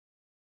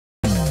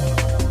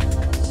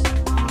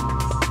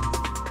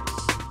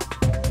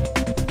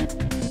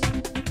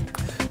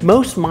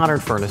Most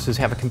modern furnaces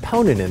have a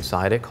component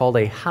inside it called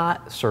a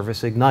hot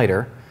surface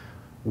igniter,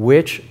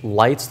 which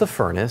lights the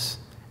furnace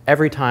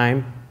every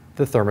time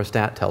the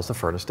thermostat tells the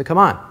furnace to come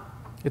on.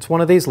 It's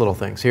one of these little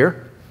things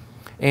here,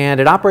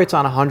 and it operates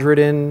on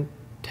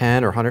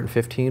 110 or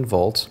 115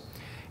 volts,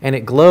 and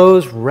it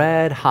glows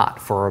red hot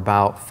for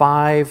about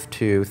 5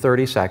 to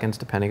 30 seconds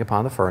depending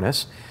upon the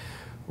furnace.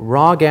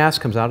 Raw gas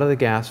comes out of the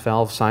gas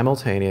valve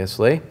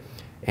simultaneously,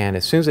 and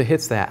as soon as it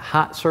hits that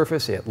hot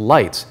surface, it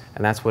lights,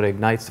 and that's what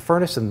ignites the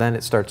furnace, and then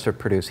it starts to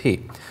produce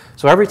heat.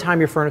 So every time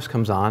your furnace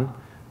comes on,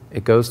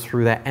 it goes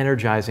through that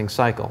energizing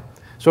cycle.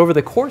 So over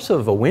the course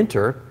of a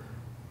winter,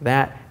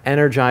 that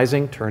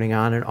energizing, turning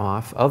on and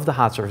off of the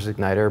hot surface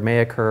igniter may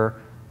occur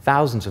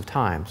thousands of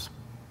times.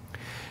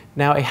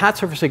 Now, a hot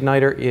surface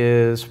igniter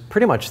is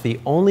pretty much the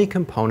only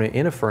component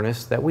in a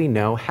furnace that we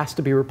know has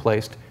to be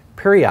replaced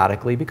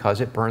periodically because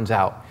it burns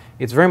out.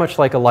 It's very much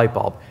like a light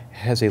bulb. It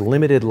has a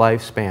limited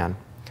lifespan.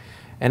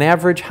 An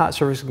average hot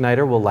surface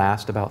igniter will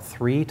last about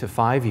 3 to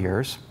 5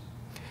 years,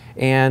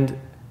 and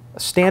a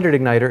standard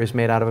igniter is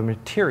made out of a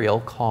material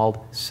called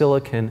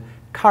silicon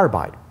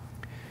carbide.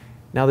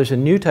 Now, there's a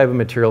new type of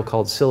material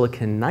called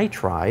silicon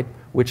nitride,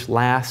 which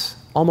lasts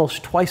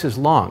almost twice as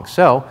long.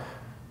 So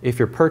if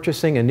you're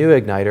purchasing a new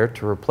igniter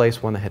to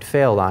replace one that had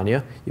failed on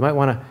you, you might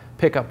want to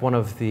pick up one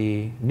of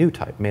the new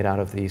type made out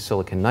of the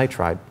silicon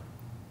nitride.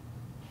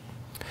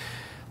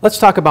 Let's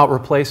talk about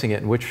replacing it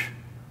and which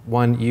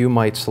one you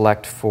might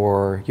select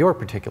for your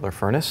particular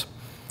furnace.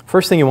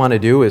 First thing you want to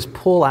do is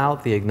pull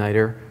out the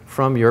igniter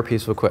from your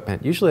piece of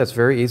equipment. Usually that's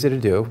very easy to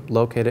do.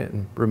 Locate it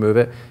and remove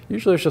it.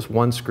 Usually there's just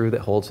one screw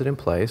that holds it in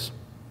place.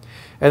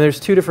 And there's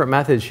two different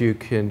methods you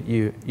can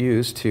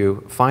use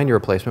to find your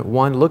replacement.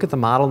 One, look at the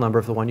model number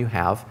of the one you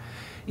have.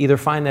 Either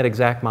find that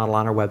exact model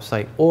on our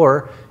website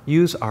or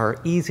use our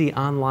easy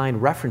online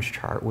reference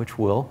chart, which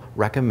will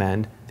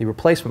recommend the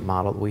replacement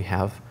model that we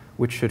have,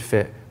 which should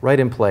fit right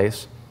in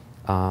place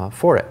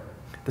for it.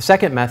 The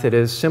second method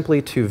is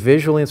simply to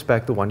visually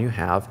inspect the one you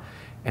have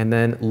and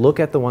then look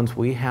at the ones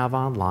we have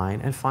online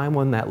and find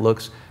one that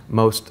looks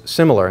most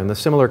similar. And the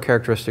similar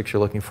characteristics you're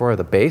looking for are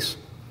the base,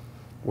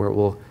 where it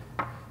will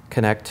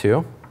connect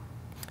to,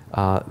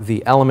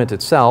 the element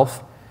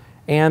itself,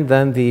 and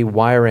then the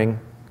wiring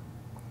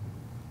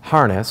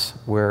harness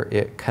where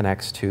it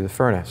connects to the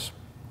furnace.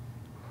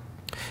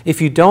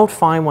 If you don't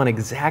find one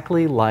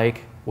exactly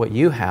like what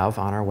you have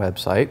on our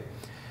website,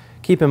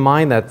 keep in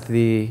mind that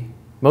the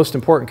most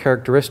important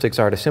characteristics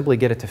are to simply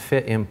get it to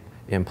fit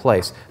in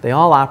place. They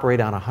all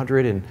operate on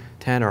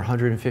 110 or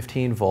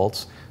 115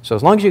 volts, so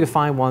as long as you can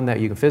find one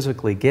that you can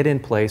physically get in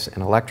place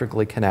and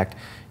electrically connect,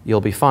 you'll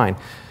be fine.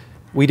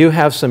 We do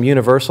have some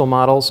universal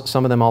models.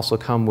 Some of them also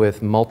come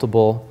with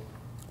multiple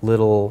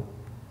little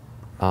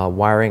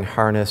wiring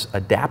harness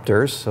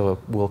adapters, so it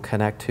will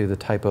connect to the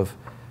type of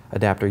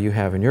adapter you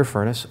have in your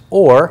furnace.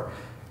 Or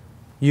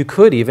you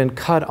could even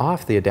cut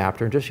off the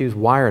adapter and just use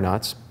wire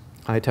nuts.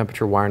 High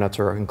temperature wire nuts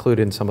are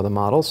included in some of the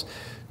models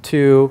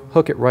to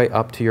hook it right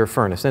up to your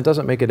furnace. And it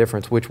doesn't make a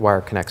difference which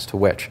wire connects to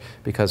which,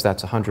 because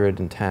that's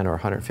 110 or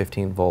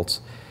 115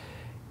 volts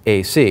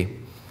AC.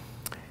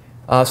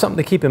 Something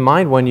to keep in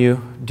mind when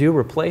you do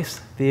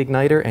replace the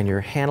igniter and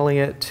you're handling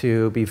it,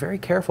 to be very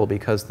careful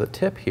because the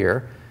tip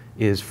here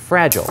is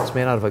fragile. It's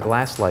made out of a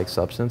glass-like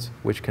substance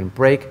which can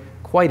break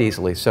quite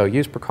easily, so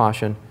use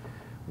precaution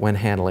when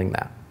handling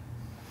that.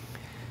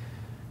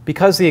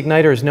 Because the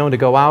igniter is known to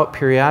go out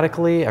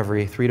periodically,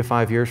 every 3 to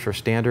 5 years for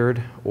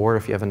standard, or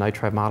if you have a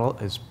nitride model,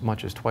 as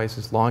much as twice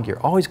as long, you're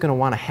always going to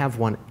want to have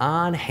one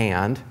on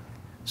hand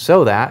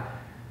so that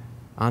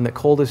on the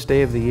coldest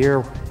day of the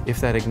year,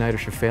 if that igniter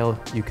should fail,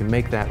 you can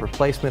make that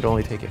replacement. It'll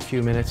only take a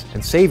few minutes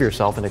and save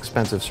yourself an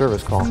expensive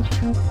service call.